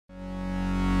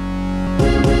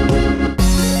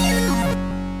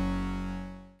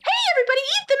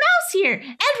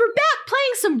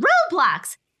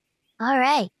Roblox. All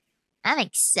right. I'm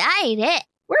excited.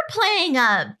 We're playing build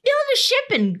a ship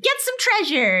and get some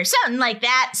treasure, something like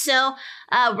that. So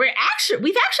we've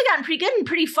actually gotten pretty good and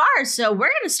pretty far. So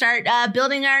we're gonna start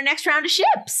building our next round of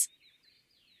ships.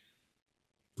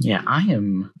 Yeah,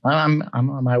 I'm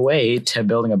on my way to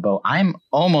building a boat. I'm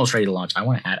almost ready to launch. I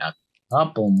want to add a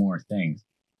couple more things.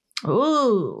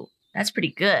 Ooh, that's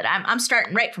pretty good. I'm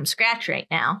starting right from scratch right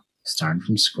now. Starting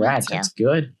from scratch. That's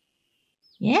good.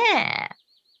 Yeah.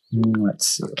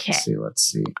 Let's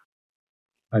see.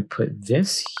 I put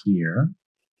this here.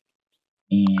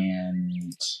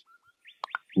 And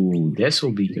ooh, this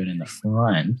will be good in the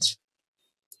front.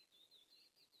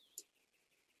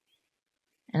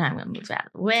 And I'm going to move out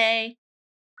of the way.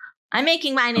 I'm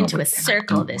making mine into a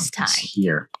circle this time.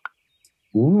 Here.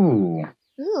 Ooh.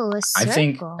 Ooh, a circle. I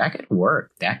think that could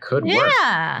work. That could work.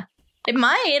 Yeah. It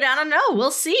might. I don't know.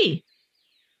 We'll see.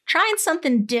 Trying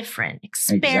something different.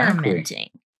 Experimenting.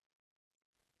 Exactly.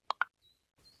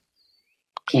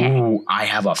 Ooh, I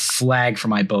have a flag for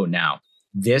my boat now.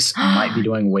 This might be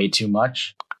doing way too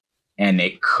much. And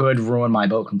it could ruin my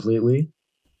boat completely.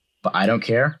 But I don't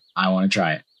care. I want to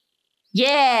try it.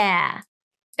 Yeah.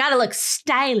 Gotta look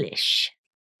stylish.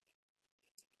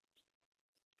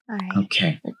 All right.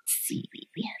 Okay. Let's see.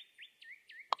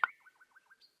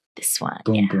 This one.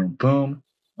 Boom, boom, boom.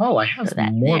 Oh, I have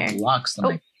more blocks than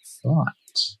I thought.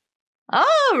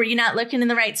 Oh, were you not looking in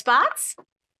the right spots?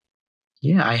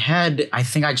 Yeah, I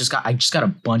think I just got a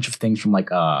bunch of things from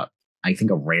like a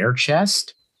rare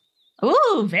chest.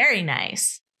 Ooh, very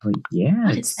nice. But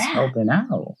yeah, it's helping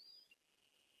out.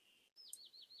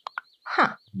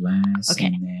 Huh.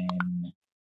 And then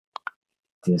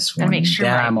this one. Gotta make sure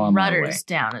my rudder's rudder's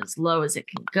down as low as it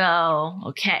can go.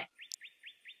 Okay.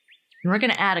 And we're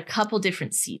gonna add a couple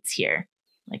different seats here.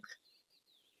 Like,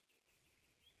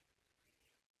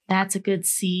 that's a good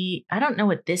seat. I don't know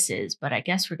what this is, but I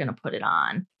guess we're gonna put it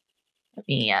on. Let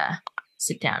me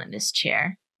sit down in this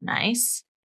chair. Nice.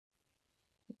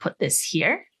 Put this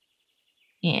here.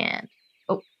 And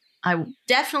I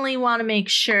definitely want to make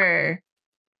sure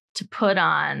to put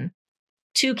on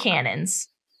 2 cannons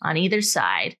on either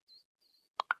side.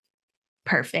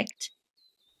 Perfect.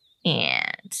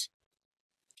 And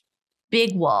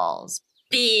big walls.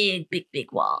 Big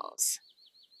walls.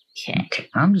 Okay.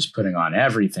 I'm just putting on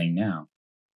everything now.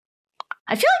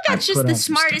 I feel like that's just the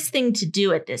smartest thing to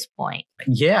do at this point.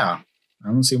 Yeah. I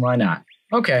don't see why not.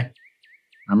 Okay.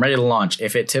 I'm ready to launch.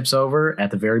 If it tips over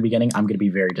at the very beginning, I'm going to be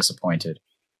very disappointed.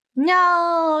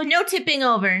 No tipping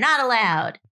over. Not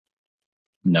allowed.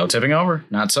 No tipping over.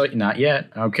 Not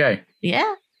yet. Okay.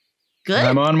 Yeah. Good.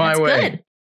 I'm on my way. Good.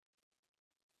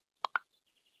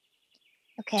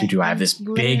 Okay. Do I have this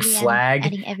big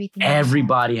flag?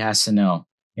 Everybody has to know.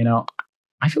 You know,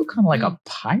 I feel kind of like a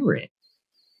pirate.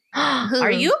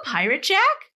 Are you a pirate, Jack?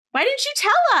 Why didn't you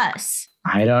tell us?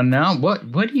 I don't know.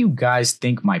 What do you guys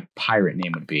think my pirate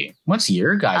name would be? What's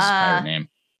your guys' pirate name?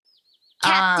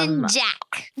 Captain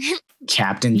Jack.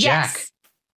 Captain Jack.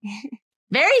 Yes.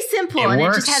 Very simple, and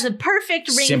it just has a perfect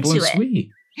ring simple to and it.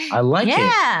 Sweet. I like it.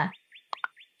 Yeah.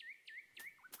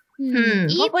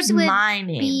 What would my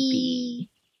name be?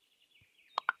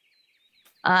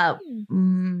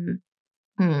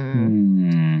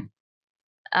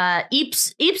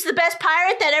 Eep's the best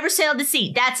pirate that ever sailed the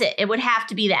sea. That's it. It would have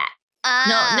to be that.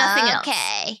 No, nothing else.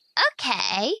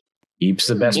 Okay. Eep's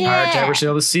the best pirate to ever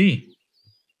sail the sea.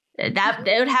 That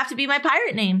would have to be my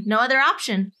pirate name. No other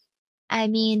option. I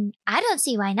mean, I don't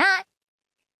see why not.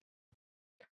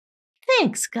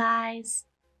 Thanks, guys.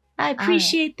 I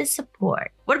appreciate the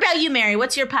support. What about you, Mary?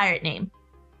 What's your pirate name?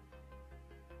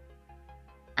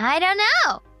 I don't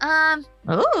know.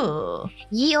 Ooh.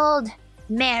 Ye Old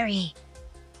Mary.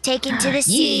 Taken to the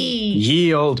sea.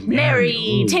 Ye Old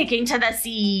Mary. Taking to the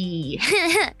sea.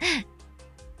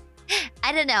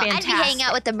 I don't know. Fantastic. I'd be hanging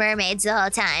out with the mermaids the whole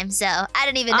time, so I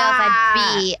don't even know if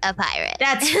I'd be a pirate.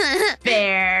 That's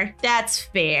fair. That's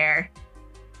fair.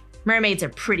 Mermaids are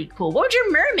pretty cool. What would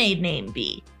your mermaid name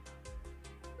be?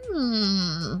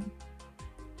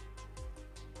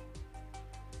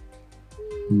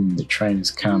 The train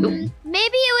is coming.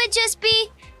 Maybe it would just be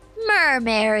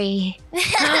Mermary.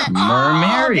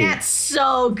 Oh, that's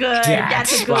so good.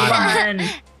 That's a good one.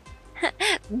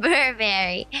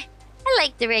 Mermary. I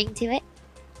like the ring to it.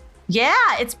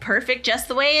 Yeah, it's perfect just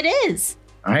the way it is.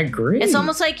 I agree. It's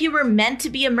almost like you were meant to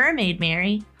be a mermaid,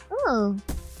 Mary. Ooh.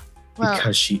 Well,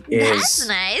 because she is. That's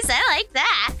nice. I like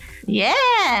that.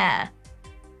 Yeah.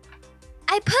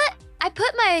 I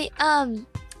put my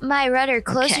my rudder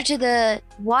closer Okay. to the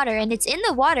water, and it's in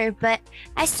the water, but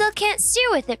I still can't steer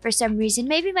with it for some reason.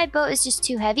 Maybe my boat is just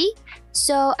too heavy,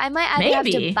 so I might either have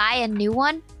Maybe. to buy a new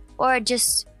one or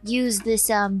just use this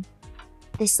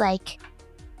like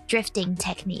drifting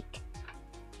technique.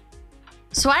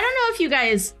 So I don't know if you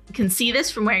guys can see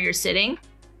this from where you're sitting,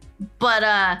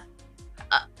 but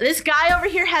this guy over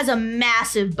here has a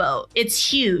massive boat.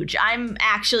 It's huge. I'm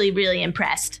actually really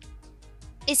impressed.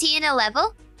 Is he in a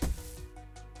level?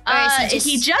 Or is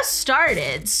He just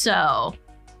started, so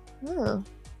Ooh.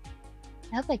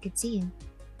 I hope I could see him.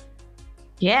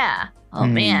 yeah. Oh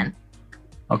man.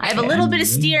 Okay, I have a little bit of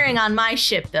steering on my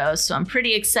ship though, so I'm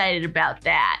pretty excited about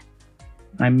that.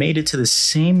 I made it to the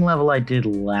same level I did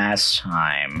last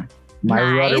time. My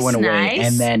rudder went away, nice.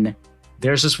 and then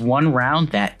there's this one round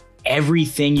that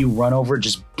everything you run over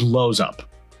just blows up.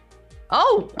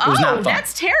 Oh, was not fun.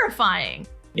 that's terrifying.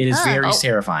 It is very Oh.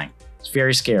 terrifying. It's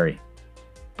very scary.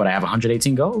 But I have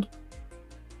 118 gold.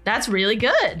 That's really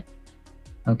good.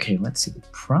 Okay, let's see. The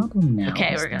problem now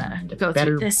Okay, is we're gonna that I need a go through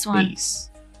better this one. base.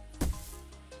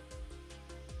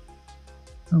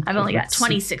 I've Okay, only got let's see.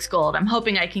 26 gold. I'm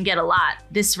hoping I can get a lot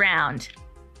this round.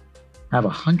 I have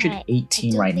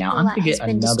 118 right think now. a I'm lot gonna has get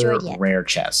been another destroyed yet. rare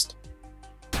chest.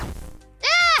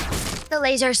 The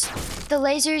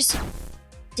lasers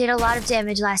did a lot of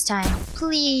damage last time.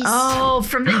 Please. Oh,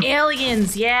 from the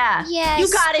aliens, yeah. Yes,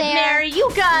 You got it, they are Mary. You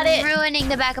got it. ruining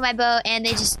the back of my boat, and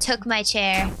they just took my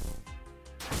chair.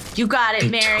 You got it, They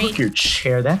Mary. took your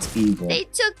chair. That's evil. They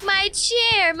took my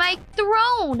chair, my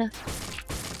throne.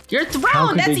 Your How throne,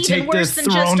 could that's they even take worse the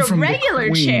than just throne a from the regular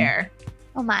queen? chair.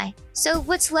 Oh my. So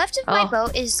what's left of my Oh.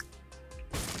 boat is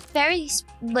very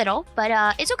little, but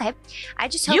it's okay. I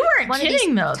just hope You weren't one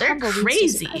kidding, of though. these They're tumbleweeds doesn't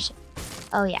crazy. crush it.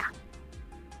 Oh yeah,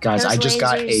 Guys, Those I just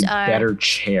got a lasers are- better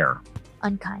chair.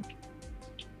 unkind.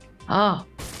 Oh,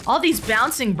 all these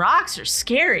bouncing rocks are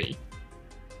scary.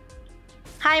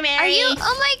 Hi, Mary. Are you?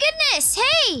 Oh my goodness!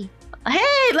 Hey,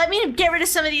 Hey, let me get rid of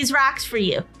some of these rocks for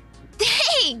you.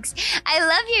 thanks. I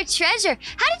love your treasure.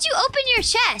 How did you open your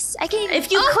chest? I can't.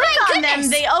 If you oh click my on them, goodness.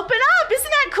 they open up.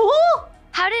 Isn't that cool?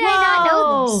 How did I not know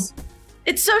Whoa. this?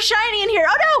 It's so shiny in here.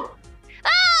 Oh no!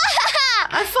 Ah!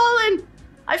 I've fallen.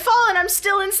 I'm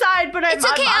still inside, but It's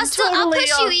okay. I'm I'll totally. push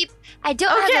you. I don't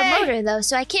have Okay. a motor though,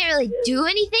 so I can't really do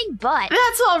anything. But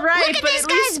That's all right. look at but this at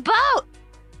guy's least, boat.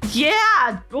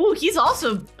 yeah. Oh, he's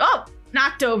also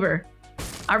knocked over.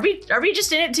 Are we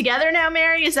just in it together now,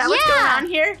 Mary? Is that what's Yeah. going on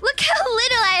here? Look how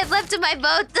little I have left of my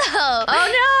boat, though.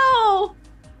 Oh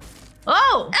no!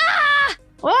 Oh! Ah!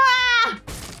 Ah!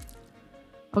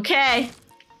 Okay.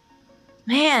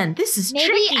 Man, this is Maybe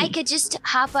tricky. I could just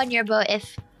hop on your boat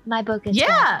if my boat gets wet.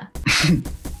 Yeah.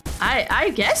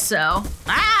 I guess so.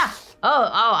 Ah! Oh,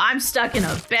 I'm stuck in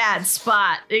a bad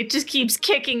spot. It just keeps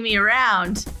kicking me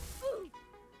around.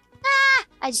 Ah!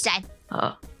 I just died.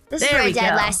 Oh, This is There where I we died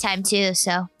go. last time, too,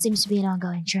 so it seems to be an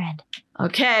ongoing trend.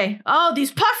 okay. Oh,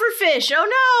 these puffer fish.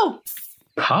 Oh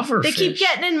no! Puffer They keep fish.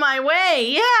 getting in my way.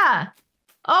 Yeah.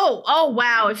 Oh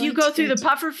wow. If you Going go through the to-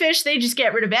 puffer fish, they just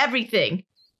get rid of everything.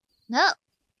 No.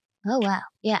 Oh, wow.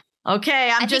 Yeah.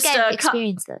 Okay, I think I've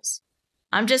experienced those.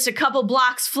 I'm just a couple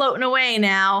blocks floating away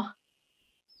now.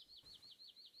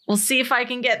 We'll see if I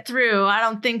can get through. I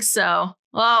don't think so.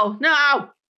 Oh, no.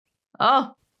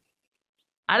 Oh.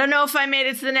 I don't know if I made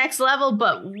it to the next level,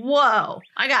 but whoa,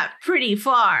 I got pretty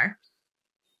far.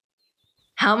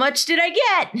 How much did I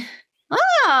get?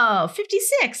 Oh,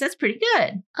 56. That's pretty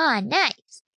good. Oh,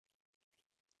 nice.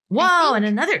 Whoa, think- and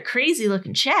another crazy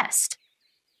looking chest.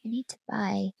 I need to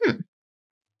buy.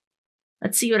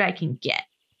 Let's see what I can get.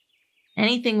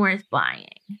 Anything worth buying?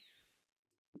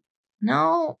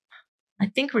 No, I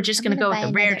think we're just I'm going to go gonna with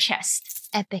the buy rare another- chest.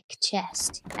 Epic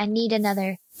chest. I need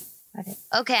another.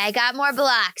 Okay, I got more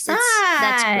blocks.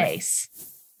 That's great. Nice.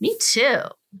 Me too.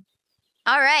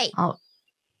 All right. Oh,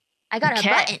 I got okay.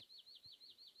 a button.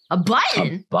 a A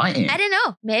button? button. I don't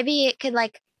know. Maybe it could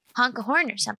like honk a horn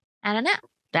or something. I don't know.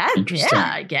 That, Interesting.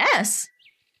 yeah, I guess.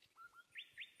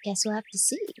 Guess we'll have to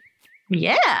see.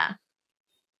 Yeah.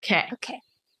 Okay. Okay.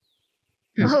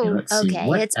 Okay, Oh, let's see. okay,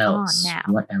 What it's on else? now.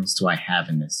 What else do I have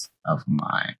in this of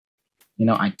mine? You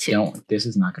know, I don't. This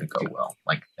is not going to go well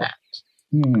like that.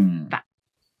 That.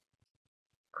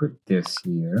 Put this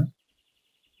here.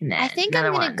 And then I think I'm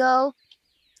another gonna one. go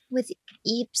with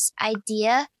Eep's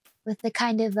idea with the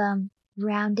kind of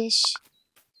roundish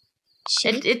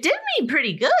shape. It did me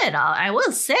pretty good, I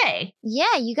will say.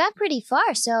 Yeah, you got pretty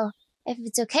far. So if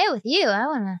it's okay with you, I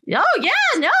wanna. Oh, yeah,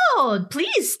 no.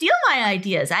 Please steal my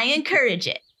ideas. I encourage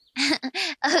it.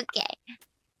 Okay.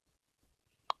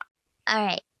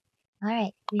 All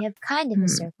right. We have kind of a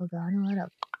circle going a little.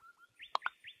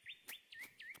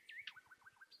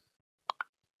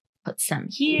 Put some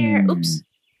here. Oops.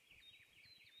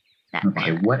 That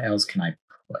Okay, one. what else can I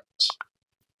put?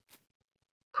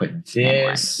 Put And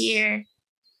one this here.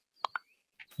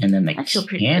 and then the I feel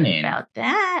pretty good cannon. about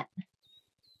that.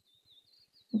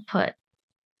 We'll put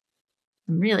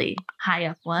some really high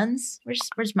up ones.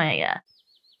 Where's my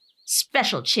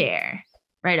special chair?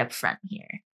 Right up front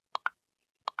here.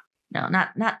 No,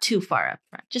 not too far up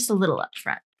front. Just a little up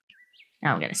front.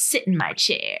 Now I'm gonna sit in my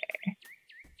chair.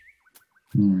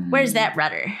 Where's that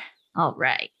rudder? All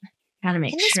right. Gotta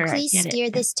make Can sure this I please get steer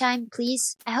it. this time,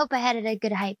 please? I hope I had it at a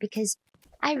good height because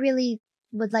I really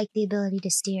would like the ability to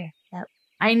steer. That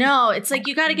I know. It's like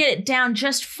you gotta get it down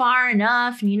just far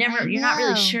enough and you're not really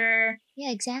know. sure.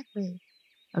 Yeah, exactly.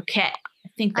 Okay. I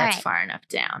think that's right. far enough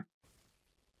down.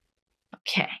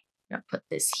 Okay. I'm gonna put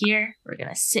this here. We're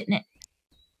gonna sit in it.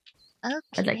 Okay.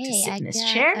 I'd like to sit in this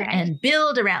got- chair all right. and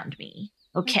build around me.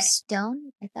 Okay.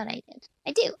 Stone? I thought I did.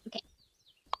 I do. Okay.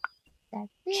 That's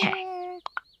Okay. there.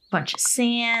 Bunch of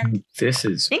sand. This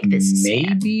is think this is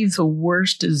maybe the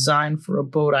worst design for a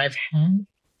boat I've had.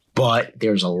 But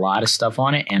there's a lot of stuff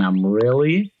on it, and I'm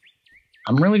really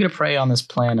gonna pray on this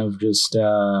plan of just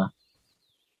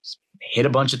hit a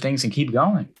bunch of things and keep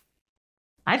going.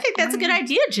 I think that's a good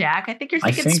idea, Jack. I think you're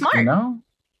I thinking think, smart.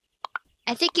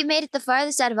 I think you made it the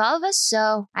farthest out of all of us,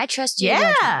 so I trust you.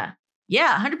 Yeah.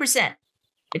 Yeah, 100%.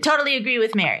 I totally agree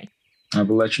with Mary. I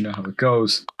will let you know how it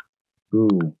goes.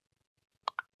 Ooh,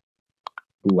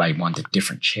 I want a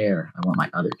different chair. I want my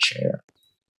other chair.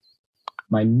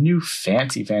 My new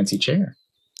fancy chair.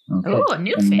 Okay. Oh, a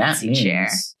new And that fancy chair.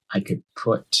 means I'm going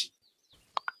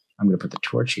to put the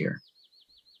torch here.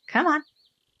 Come on.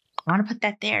 I want to put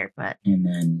that there, but And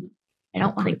then I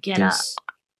don't want to put get up. this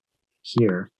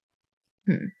here.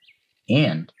 Hmm.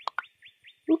 And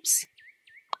Oops.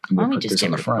 I'm Why going don't we to put just this get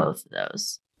on the rid of front both of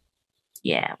those?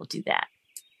 Yeah, we'll do that.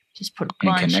 Just put a And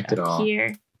bunch connect it up all.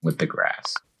 here. with the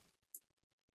grass.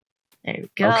 There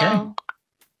we go. Okay.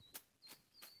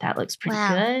 That looks pretty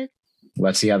Wow. good.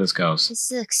 Let's see how this goes.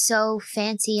 This looks so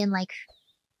fancy and like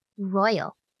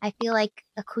royal. I feel like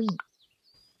a queen.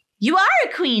 You are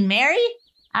a queen, Mary.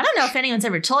 I don't know if anyone's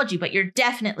ever told you, but you're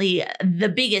definitely the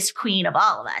biggest queen of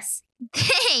all of us.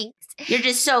 Thanks. You're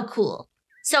just so cool.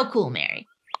 So cool, Mary.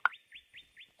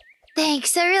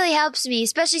 Thanks. That really helps me,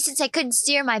 especially since I couldn't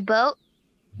steer my boat.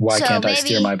 Why So can't I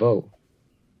steer maybe- my boat?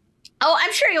 Oh,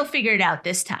 I'm sure you'll figure it out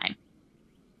this time.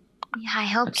 Yeah, I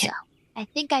hope Okay. so. I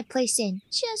think I placed in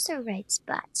just the right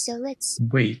spot. So let's.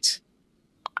 Wait.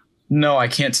 No, I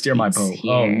can't steer my It's boat.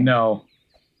 Oh, here. no.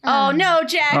 Oh, no,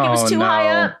 Jack. It was Oh, too high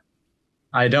no. up.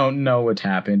 I don't know what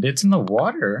happened. It's in the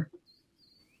water.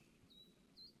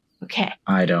 Okay.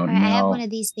 I don't Alright, I have know. one of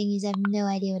these thingies. I have no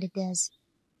idea what it does.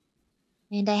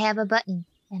 And I have a button.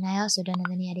 And I also don't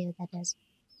have any idea what that does.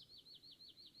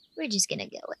 We're just gonna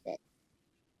go with it.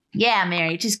 Yeah,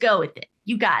 Mary. Just go with it.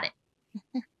 You got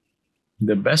it.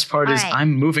 The best part is Alright.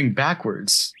 I'm moving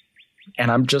backwards.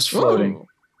 And I'm just floating. Ooh.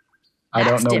 I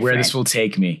don't that's know where this different. will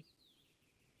take me.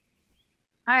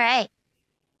 Alright.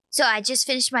 So I just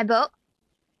finished my boat.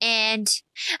 And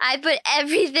I put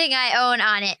everything I own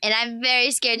on it. And I'm very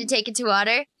scared to take it to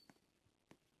water.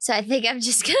 So I think I'm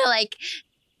just gonna like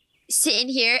sit in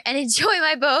here and enjoy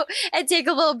my boat and take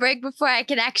a little break before I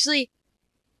can actually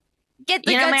get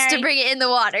the You know, guts to Mary, bring it in the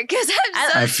water. Because I'm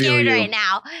so I feel scared you. right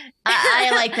now.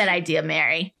 I like that idea,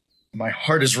 Mary. My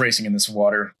heart is racing in this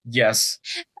water. Yes.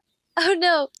 Oh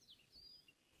no.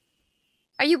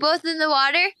 Are you both in the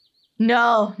water?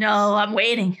 No, I'm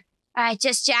waiting. Alright,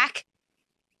 just Jack.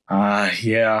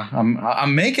 Yeah.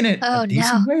 I'm making it Oh, a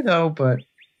decent way though, but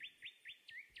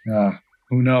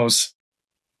who knows?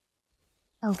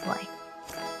 Oh boy.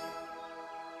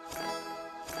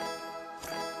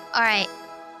 Alright.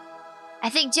 I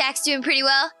think Jack's doing pretty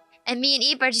well. And me and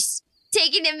Eep are just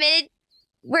taking a minute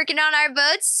working on our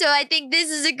boats. So I think this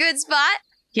is a good spot.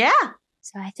 Yeah.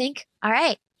 So I think,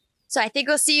 alright. So I think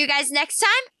we'll see you guys next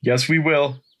time. Yes, we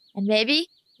will. And maybe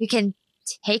we can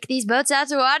take these boats out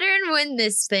to water and win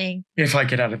this thing. If I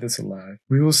get out of this alive.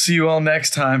 We will see you all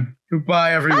next time.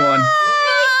 Goodbye, everyone. Bye.